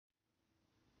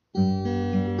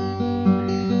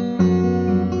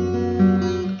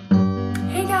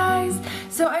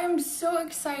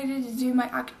excited to do my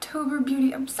October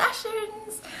beauty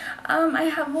obsessions. I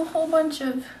have a whole bunch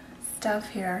of stuff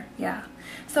here, yeah.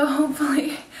 So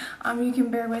hopefully you can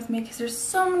bear with me because there's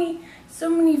so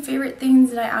many favorite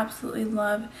things that I absolutely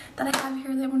love that I have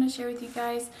here that I want to share with you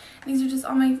guys. These are just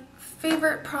all my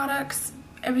favorite products,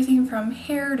 everything from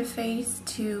hair to face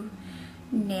to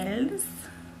nails.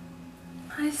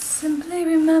 I simply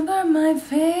remember my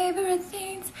favorite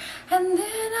things and then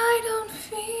I don't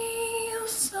feel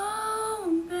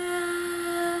so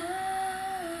bad.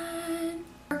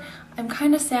 I'm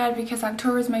kind of sad because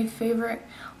October is my favorite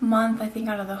month, I think,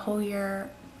 out of the whole year.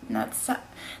 And that's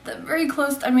very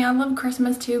close. I mean, I love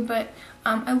Christmas too, but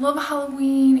I love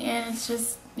Halloween, and it's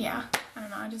just, yeah, I don't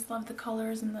know. I just love the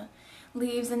colors and the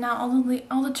leaves, and now all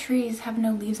the trees have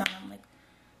no leaves on them. Like,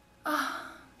 oh,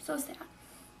 so sad.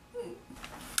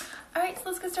 Alright, so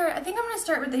let's get started. I think I'm going to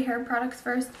start with the hair products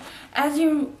first.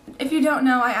 If you don't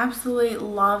know, I absolutely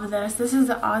love this. This is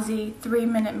the Aussie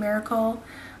 3-Minute Miracle.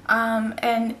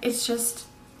 And it's just,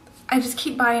 I just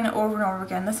keep buying it over and over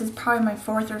again. This is probably my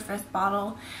 4th or 5th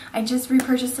bottle. I just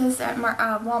repurchased this at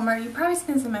Walmart. You've probably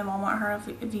seen this in my Walmart haul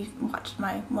if you've watched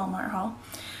my Walmart haul.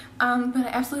 But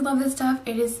I absolutely love this stuff.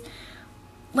 It is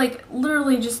like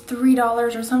literally just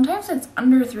 $3, or sometimes it's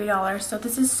under $3. So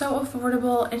this is so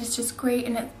affordable. It is just great,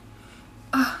 and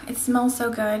it smells so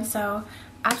good. So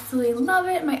absolutely love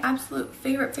it. My absolute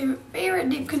favorite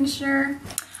deep conditioner.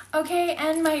 Okay,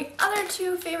 and my other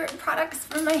 2 favorite products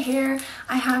for my hair,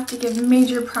 I have to give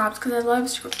major props because I love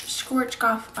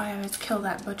xoxJessxox. I always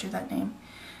butcher that name.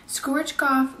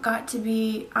 xoxJessxox got to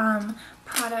be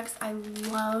products I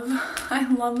love.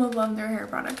 I love their hair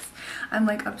products. I'm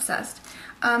like obsessed.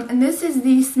 And this is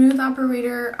the Smooth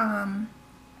Operator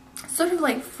sort of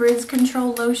like frizz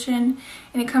control lotion,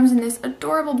 and it comes in this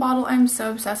adorable bottle. I'm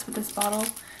so obsessed with this bottle.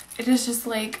 It is just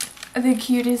like the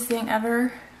cutest thing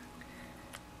ever.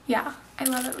 Yeah, I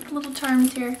love it with little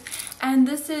charms here. And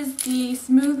this is the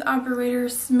Smooth Operator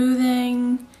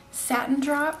Smoothing Satin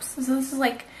Drops. So this is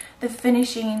like the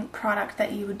finishing product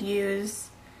that you would use.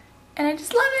 And I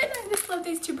just love it. I just love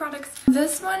these 2 products.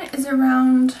 This one is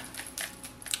around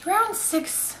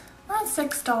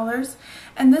 $6.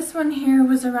 And this one here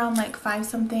was around like 5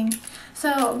 something.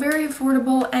 So very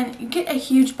affordable, and you get a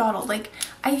huge bottle. Like,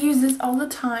 I use this all the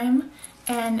time,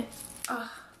 and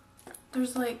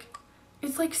there's like,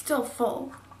 it's like still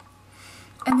full.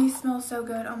 And these smell so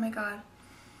good. Oh my god.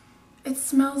 It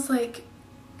smells like,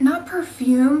 not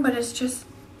perfume, but it's just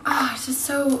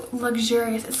so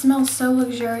luxurious. It smells so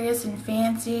luxurious and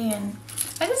fancy, and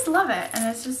I just love it. And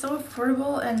it's just so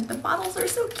affordable, and the bottles are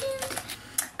so cute.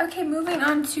 Okay, moving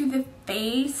on to the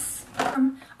face.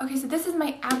 Okay, so this is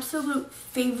my absolute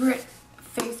favorite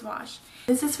face wash.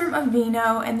 This is from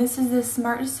Aveeno, and this is the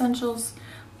Smart Essentials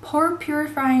Pore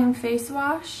Purifying Face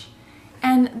Wash.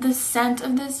 And the scent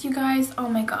of this, you guys, oh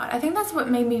my god. I think that's what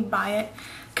made me buy it,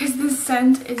 because the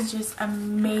scent is just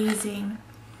amazing.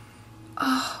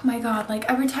 Oh my god, like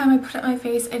every time I put it on my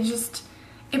face, it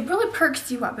really perks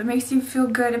you up. It makes you feel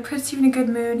good. It puts you in a good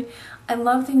mood. I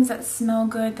love things that smell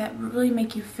good, that really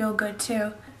make you feel good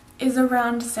too. Is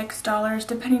around $6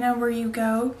 depending on where you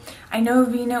go. I know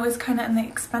Aveeno is kind of on the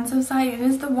expensive side. It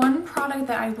is the one product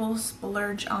that I will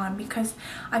splurge on because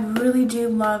I really do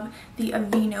love the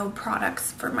Aveeno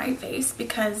products for my face,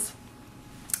 because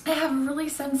I have really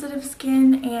sensitive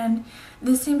skin, and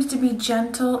this seems to be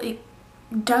gentle. It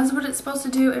does what it's supposed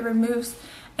to do. It removes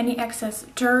any excess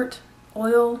dirt,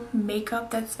 oil,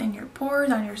 makeup that's in your pores,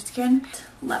 on your skin.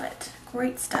 Love it.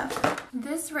 Great stuff.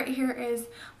 This right here is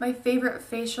my favorite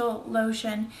facial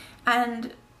lotion,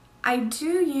 and I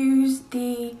do use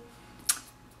the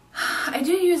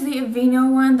Aveeno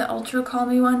one, the Ultra Calm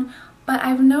Me one, but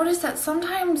I've noticed that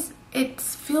sometimes it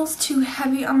feels too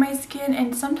heavy on my skin,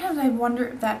 and sometimes I wonder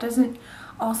if that doesn't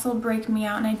also break me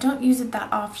out. And I don't use it that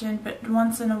often, but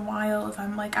once in a while if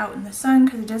I'm like out in the sun,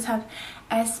 because it does have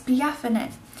SPF in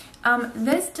it.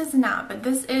 This does not, but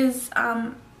this is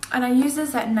and I use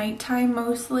this at nighttime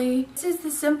mostly. This is the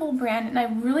Simple brand, and I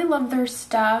really love their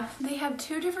stuff. They have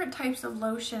 2 different types of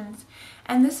lotions,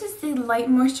 and this is the light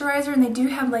moisturizer, and they do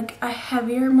have like a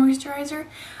heavier moisturizer.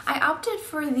 I opted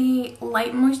for the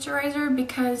light moisturizer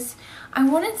because I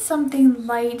wanted something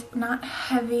light, not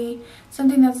heavy,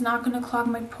 something that's not going to clog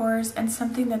my pores, and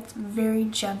something that's very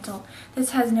gentle.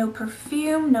 This has no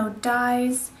perfume, no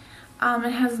dyes.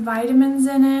 It has vitamins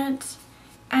in it.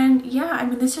 And yeah, I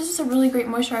mean, this is just a really great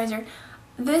moisturizer.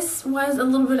 This was a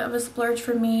little bit of a splurge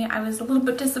for me. I was a little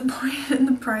bit disappointed in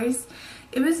the price.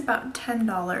 It was about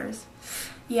 $10.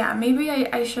 Yeah, maybe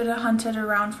I should have hunted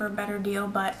around for a better deal,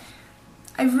 but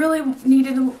I really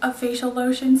needed a facial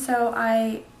lotion, so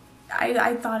I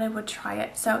I thought I would try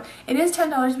it. So it is $10,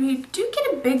 but you do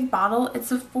get a big bottle.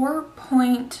 It's a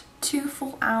 4.2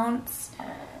 full ounce.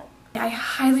 I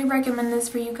highly recommend this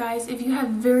for you guys. If you have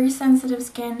very sensitive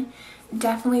skin,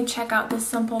 definitely check out the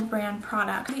Simple brand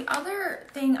product. The other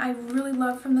thing I really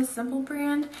love from the Simple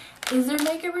brand is their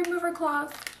makeup remover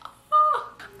cloth.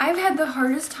 Oh, I've had the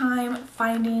hardest time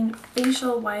finding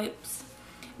facial wipes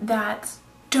that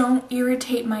don't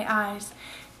irritate my eyes.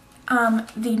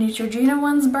 The Neutrogena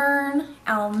ones burn,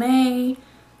 Almay,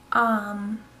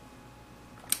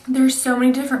 there's so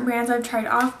many different brands. I've tried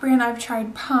off-brand, I've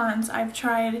tried Pond's, I've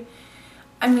tried,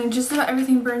 I mean, just about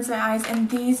everything burns my eyes, and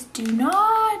these do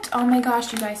not. Oh my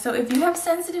gosh, you guys. So if you have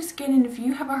sensitive skin and if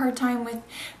you have a hard time with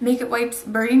makeup wipes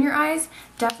burning your eyes,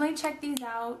 definitely check these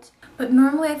out. But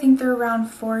normally I think they're around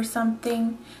 $4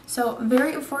 something. So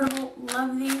very affordable.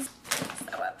 Love these.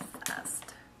 So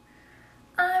obsessed.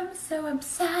 I'm so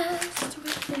obsessed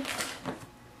with it.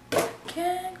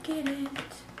 Can't get it.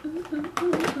 Ooh, ooh,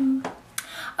 ooh, ooh.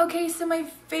 Okay, so my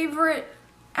favorite,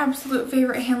 absolute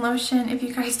favorite hand lotion, if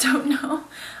you guys don't know,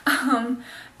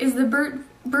 is the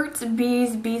Burt's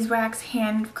Bees Beeswax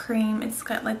Hand Cream. It's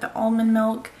got like the almond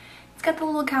milk. It's got the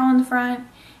little cow on the front.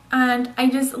 And I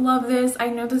just love this. I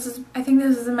know this is, I think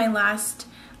this is in my last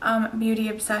beauty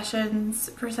obsessions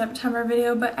for September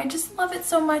video, but I just love it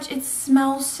so much. It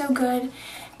smells so good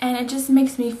and it just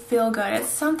makes me feel good. It's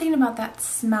something about that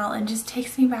smell. It just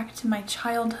takes me back to my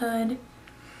childhood.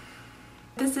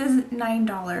 This is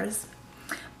 $9,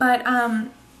 but I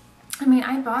mean,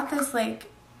 I bought this like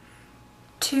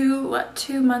two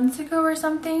months ago or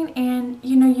something, and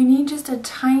you know, you need just a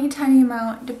tiny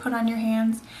amount to put on your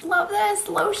hands. Love this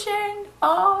lotion.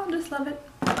 Oh, just love it.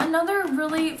 Another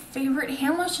really favorite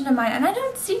hand lotion of mine, and I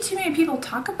don't see too many people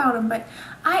talk about them, but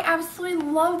I absolutely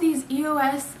love these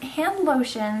EOS hand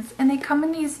lotions, and they come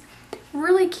in these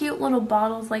really cute little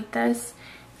bottles like this.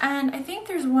 And I think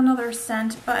there's one other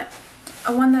scent, but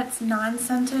one that's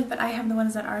non-scented, but I have the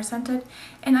ones that are scented.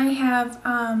 And I have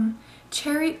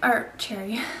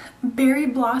berry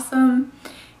blossom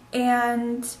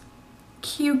and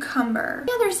cucumber.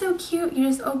 Yeah, they're so cute. You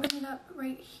just open it up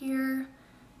right here.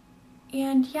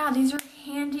 And yeah, these are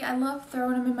handy. I love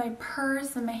throwing them in my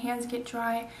purse and my hands get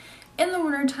dry. In the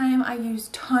winter time, I use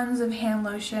tons of hand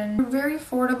lotion. They're very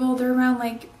affordable. They're around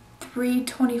like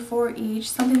 $3.24 each,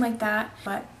 something like that.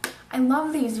 But I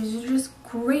love these. These are just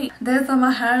great. This on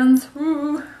my hands.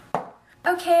 Woo.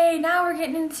 Okay, now we're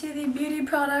getting into the beauty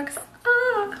products.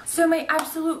 So my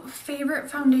absolute favorite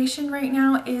foundation right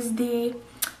now is the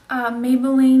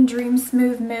Maybelline Dream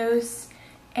Smooth Mousse,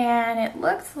 and it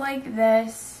looks like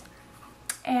this,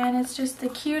 and it's just the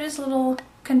cutest little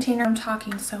container. I'm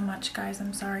talking so much, guys,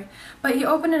 I'm sorry, but you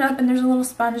open it up and there's a little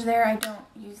sponge there. I don't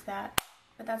use that,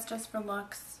 but that's just for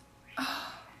looks.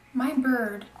 Oh, my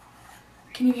bird,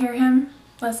 can you hear him?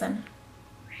 Listen.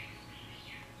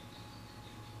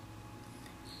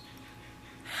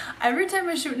 Every time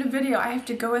I shoot in a video, I have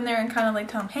to go in there and kind of like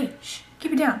tell him, hey, shh,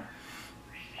 keep it down.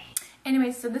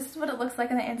 Anyway, so this is what it looks like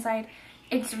on the inside.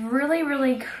 It's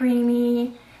really creamy.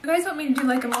 If you guys want me to do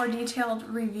like a more detailed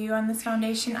review on this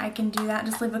foundation, I can do that.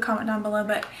 Just leave a comment down below.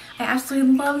 But I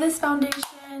absolutely love this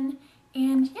foundation.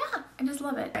 And yeah, I just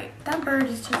love it. Right, that bird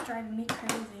is just driving me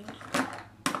crazy.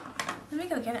 Let me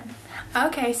go get him.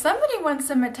 Okay, somebody wants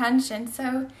some attention.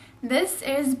 So this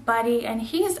is Buddy, and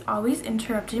he's always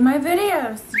interrupting my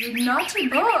videos. You naughty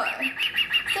boy.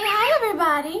 Say hi,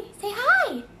 everybody. Say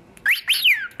hi.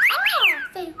 Oh,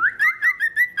 say.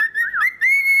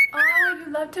 Oh, you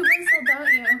love to whistle,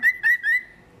 don't you?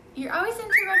 You're always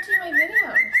interrupting my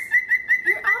videos.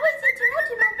 You're always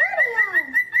interrupting my videos.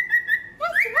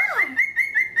 Yes, you are.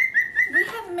 We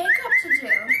have makeup to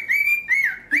do.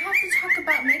 We have to talk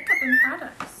about makeup and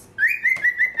products.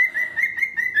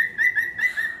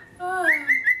 Oh,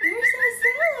 you're so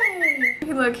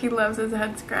silly. Look, he loves his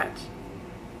head scratch.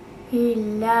 He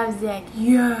loves it.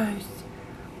 Yes.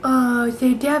 Oh,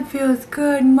 say that feels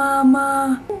good,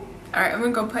 Mama. Alright, I'm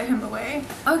gonna go put him away.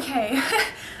 Okay,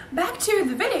 back to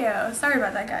the video. Sorry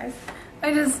about that, guys.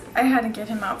 I had to get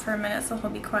him out for a minute so he'll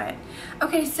be quiet.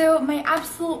 Okay, so my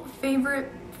absolute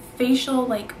favorite facial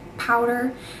like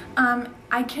powder,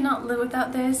 I cannot live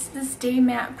without this Stay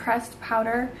Matte Pressed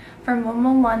Powder from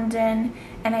Momo London,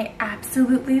 and I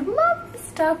absolutely love this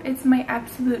stuff. It's my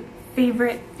absolute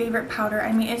favorite powder.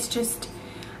 I mean, it's just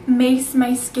makes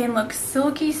my skin look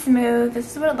silky smooth.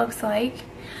 This is what it looks like.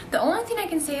 The only thing I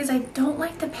can say is I don't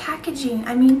like the packaging.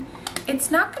 I mean,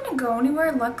 it's not gonna go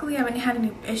anywhere. Luckily, I haven't had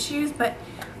any issues, but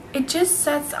it just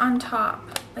sets on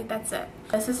top. Like, that's it.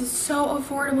 This is so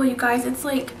affordable, you guys. It's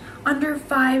like under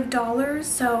 $5,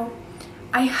 so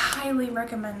I highly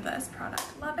recommend this product.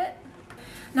 Love it.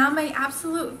 Now my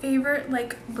absolute favorite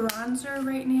like bronzer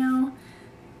right now,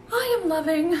 I am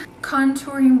loving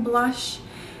contouring blush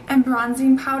and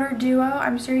bronzing powder duo.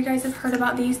 I'm sure you guys have heard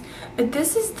about these, but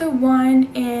this is the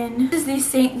one in, this is the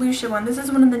St. Lucia one. This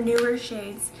is one of the newer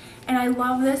shades, and I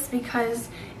love this because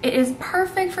it is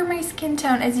perfect for my skin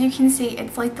tone. As you can see,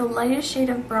 it's like the lightest shade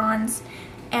of bronze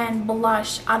and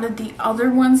blush out of the other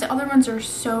ones. The other ones are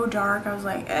so dark. I was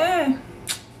like, that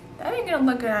ain't gonna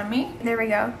look good on me. There we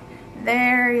go.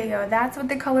 There you go. That's what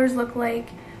the colors look like.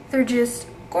 They're just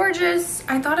gorgeous.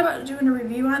 I thought about doing a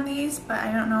review on these, but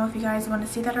I don't know if you guys want to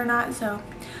see that or not, so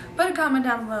put a comment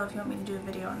down below if you want me to do a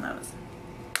video on those.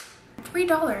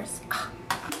 $3.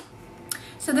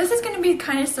 So this is going to be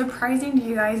kind of surprising to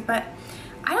you guys, but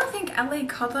I don't think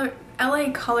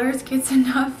LA Colors gets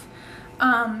enough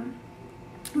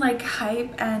like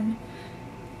hype and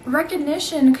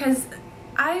recognition, because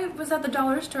I was at the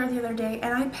dollar store the other day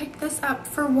and I picked this up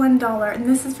for $1, and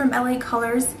this is from LA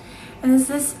Colors, and this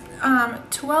is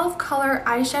 12 color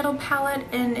eyeshadow palette,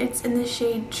 and it's in the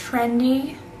shade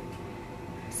Trendy.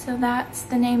 So that's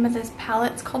the name of this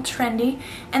palette. It's called Trendy,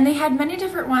 and they had many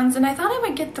different ones, and I thought I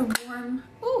would get the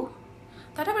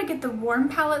warm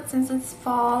palette since it's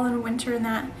fall and winter and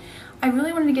that. I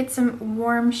really wanted to get some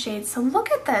warm shades. So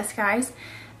look at this, guys.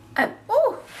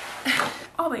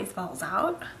 Always falls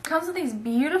out. Comes with these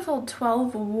beautiful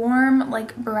 12 warm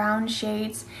like brown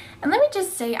shades, and let me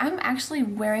just say, I'm actually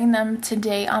wearing them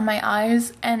today on my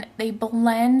eyes and they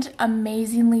blend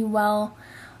amazingly well.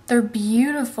 They're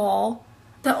beautiful.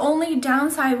 The only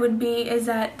downside would be is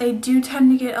that they do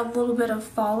tend to get a little bit of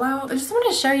fallout. I just want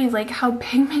to show you like how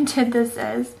pigmented this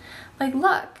is. Like,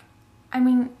 look, I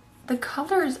mean, the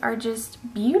colors are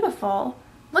just beautiful.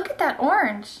 Look at that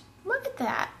orange. Look at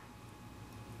that.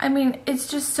 I mean, it's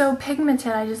just so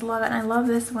pigmented. I just love it. And I love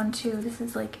this one too. This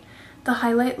is like the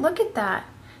highlight. Look at that.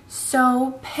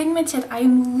 So pigmented.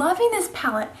 I'm loving this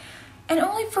palette. And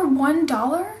only for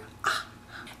 $1?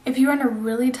 If you're on a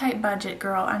really tight budget,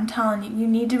 girl, I'm telling you, you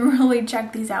need to really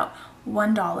check these out.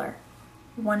 $1.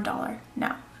 $1.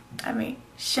 No. I mean,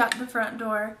 shut the front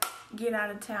door. Get out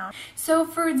of town. So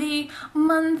for the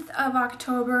month of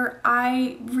October,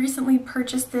 I recently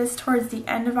purchased this towards the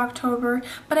end of October,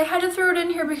 but I had to throw it in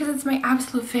here because it's my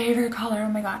absolute favorite color. Oh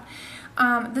my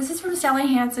god. This is from Sally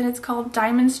Hansen. It's called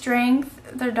Diamond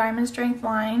Strength, their Diamond Strength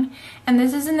line, and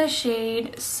this is in the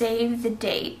shade Save the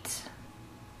Date.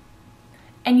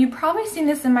 And you've probably seen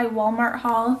this in my Walmart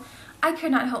haul. I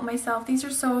could not help myself. These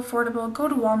are so affordable. Go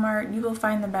to Walmart. You will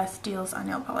find the best deals on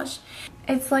nail polish.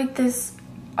 It's like this.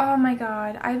 Oh my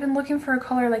god, I've been looking for a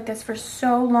color like this for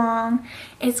so long.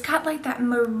 It's got like that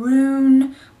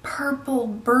maroon, purple,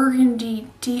 burgundy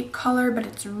deep color, but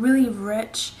it's really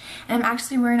rich. And I'm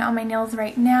actually wearing it on my nails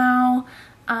right now.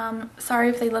 Sorry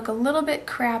if they look a little bit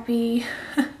crappy.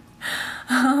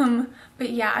 But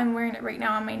yeah, I'm wearing it right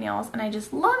now on my nails and I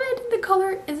just love it. The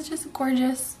color is just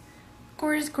gorgeous.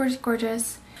 Gorgeous, gorgeous,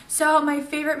 gorgeous. So my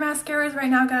favorite mascaras right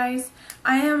now, guys,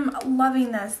 I am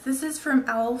loving this. This is from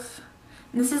e.l.f.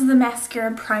 This is the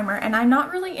mascara primer, and I'm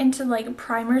not really into like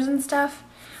primers and stuff,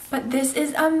 but this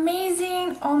is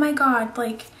amazing. Oh my god,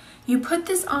 like you put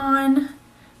this on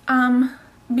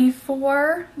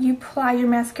before you apply your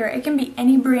mascara. It can be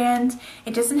any brand.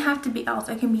 It doesn't have to be e.l.f.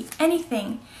 It can be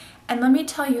anything. And let me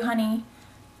tell you, honey,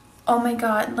 oh my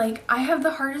god, like I have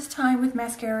the hardest time with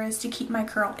mascaras to keep my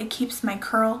curl. It keeps my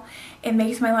curl. It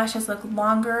makes my lashes look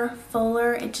longer,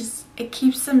 fuller. It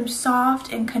keeps them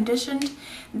soft and conditioned.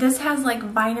 This has like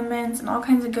vitamins and all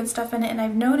kinds of good stuff in it, and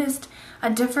I've noticed a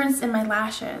difference in my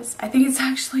lashes. I think it's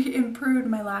actually improved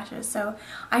my lashes. So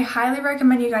I highly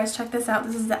recommend you guys check this out.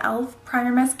 This is the e.l.f.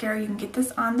 Primer Mascara. You can get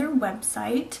this on their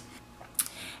website.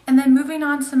 And then moving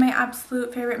on to my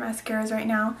absolute favorite mascaras right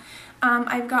now.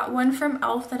 I've got one from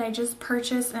e.l.f. that I just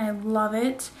purchased and I love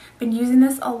it. Been using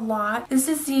this a lot. This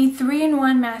is the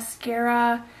 3-in-1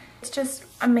 mascara. It's just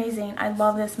amazing. I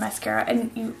love this mascara.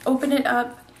 And you open it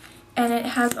up and it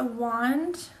has a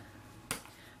wand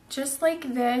just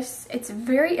like this. It's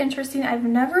very interesting. I've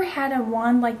never had a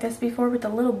wand like this before with a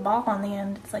little ball on the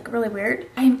end. It's like really weird.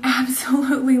 I'm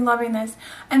absolutely loving this.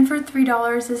 And for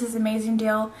 $3, this is an amazing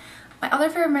deal. My other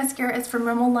favorite mascara is from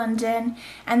Rimmel London,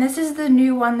 and this is the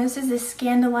new one. This is the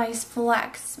Scandalized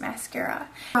Flex mascara.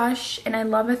 Gosh, and I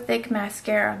love a thick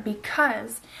mascara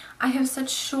because I have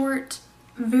such short,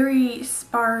 very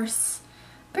sparse,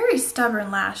 very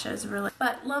stubborn lashes, really.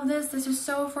 But love this. This is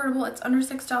so affordable. It's under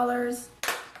 $6.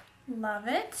 Love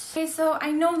it. Okay, so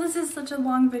I know this is such a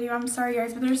long video. I'm sorry,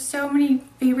 guys, but there's so many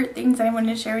favorite things that I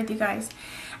wanted to share with you guys.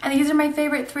 And these are my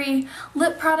favorite 3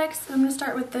 lip products. So I'm going to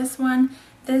start with this one.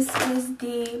 This is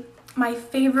the my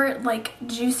favorite like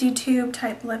juicy tube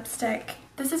type lipstick.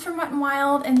 This is from Wet n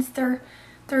Wild, and it's their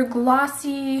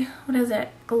glossy, what is it?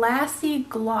 Glassy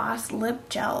Gloss lip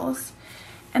gels.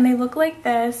 And they look like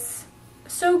this.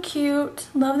 So cute.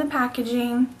 Love the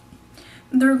packaging.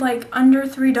 They're like under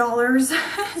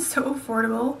 $3. So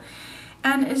affordable.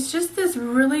 And it's just this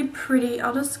really pretty,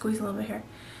 I'll just squeeze a little bit here.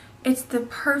 It's the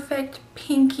perfect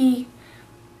pinky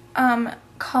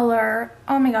color.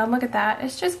 Oh my god, look at that.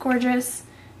 It's just gorgeous.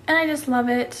 And I just love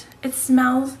it. It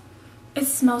smells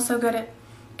so good.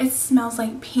 It smells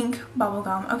like pink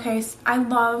bubblegum. Okay, so I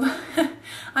love,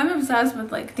 I'm obsessed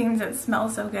with like things that smell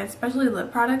so good, especially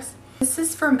lip products. This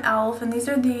is from e.l.f. and these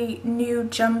are the new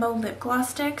jumbo lip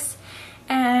gloss sticks.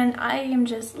 And I am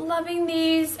just loving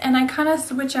these, and I kind of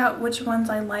switch out which ones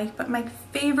I like, but my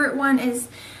favorite one is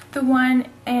the one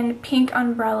in pink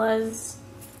umbrellas,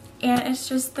 and it's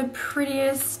just the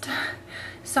prettiest,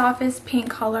 softest pink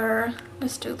color.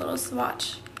 Let's do a little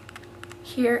swatch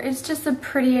here. It's just the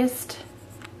prettiest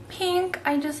pink.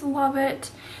 I just love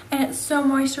it, and it's so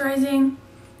moisturizing,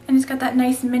 and it's got that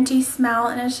nice minty smell,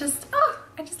 and it's just, oh,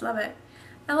 I just love it.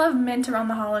 I love mint around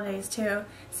the holidays too,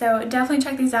 so definitely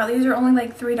check these out. These are only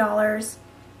like $3.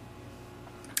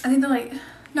 I think they're like,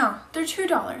 no, they're $2.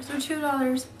 They're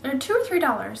 $2. They're $2 or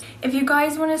 $3. If you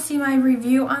guys want to see my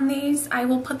review on these, I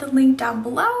will put the link down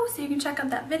below so you can check out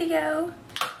that video.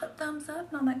 Put thumbs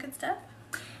up and all that good stuff.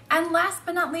 And last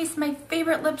but not least, my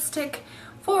favorite lipstick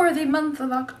for the month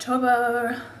of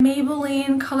October,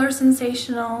 Maybelline Color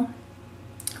Sensational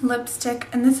lipstick,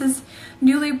 and this is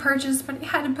newly purchased, but I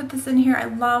had to put this in here. I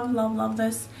love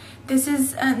this. This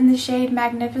is in the shade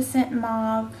Magnificent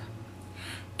Mauve.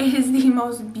 It is the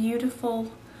most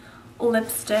beautiful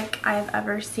lipstick I've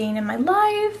ever seen in my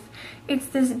life. It's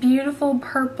this beautiful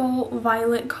purple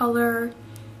violet color,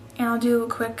 and I'll do a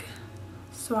quick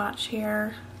swatch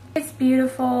here. It's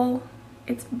beautiful,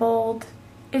 it's bold,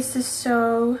 it's just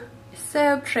so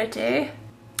pretty.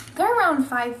 They're around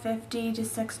 $5.50 to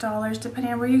 $6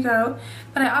 depending on where you go,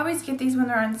 but I always get these when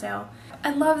they're on sale.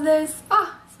 I love this.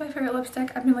 Oh, it's my favorite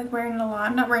lipstick. I've been like wearing it a lot.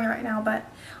 I'm not wearing it right now,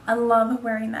 but I love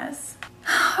wearing this.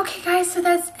 Okay guys, so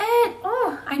that's it.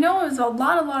 Oh, I know it was a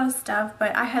lot of stuff,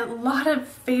 but I had a lot of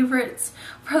favorites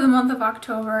for the month of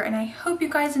October, and I hope you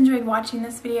guys enjoyed watching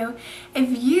this video. If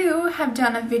you have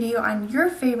done a video on your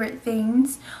favorite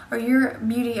things or your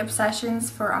beauty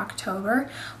obsessions for October,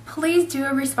 please do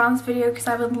a response video because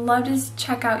I would love to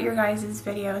check out your guys'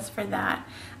 videos for that.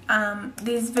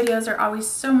 These videos are always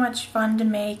so much fun to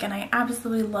make, and I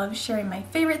absolutely love sharing my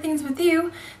favorite things with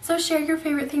you. So share your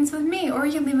favorite things with me, or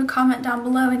you can leave a comment down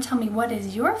below and tell me what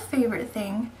is your favorite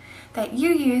thing that you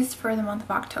used for the month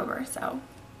of October. So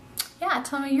yeah,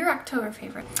 tell me your October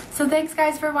favorite. So thanks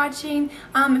guys for watching.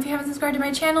 If you haven't subscribed to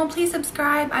my channel, please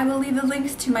subscribe. I will leave the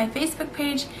links to my Facebook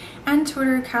page and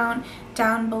Twitter account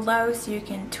down below so you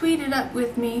can tweet it up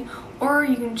with me, or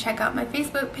you can check out my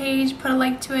Facebook page, put a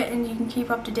like to it, and you can keep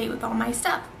up to date with all my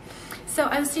stuff. So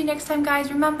I will see you next time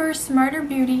guys. Remember, smarter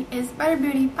beauty is better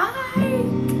beauty.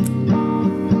 Bye!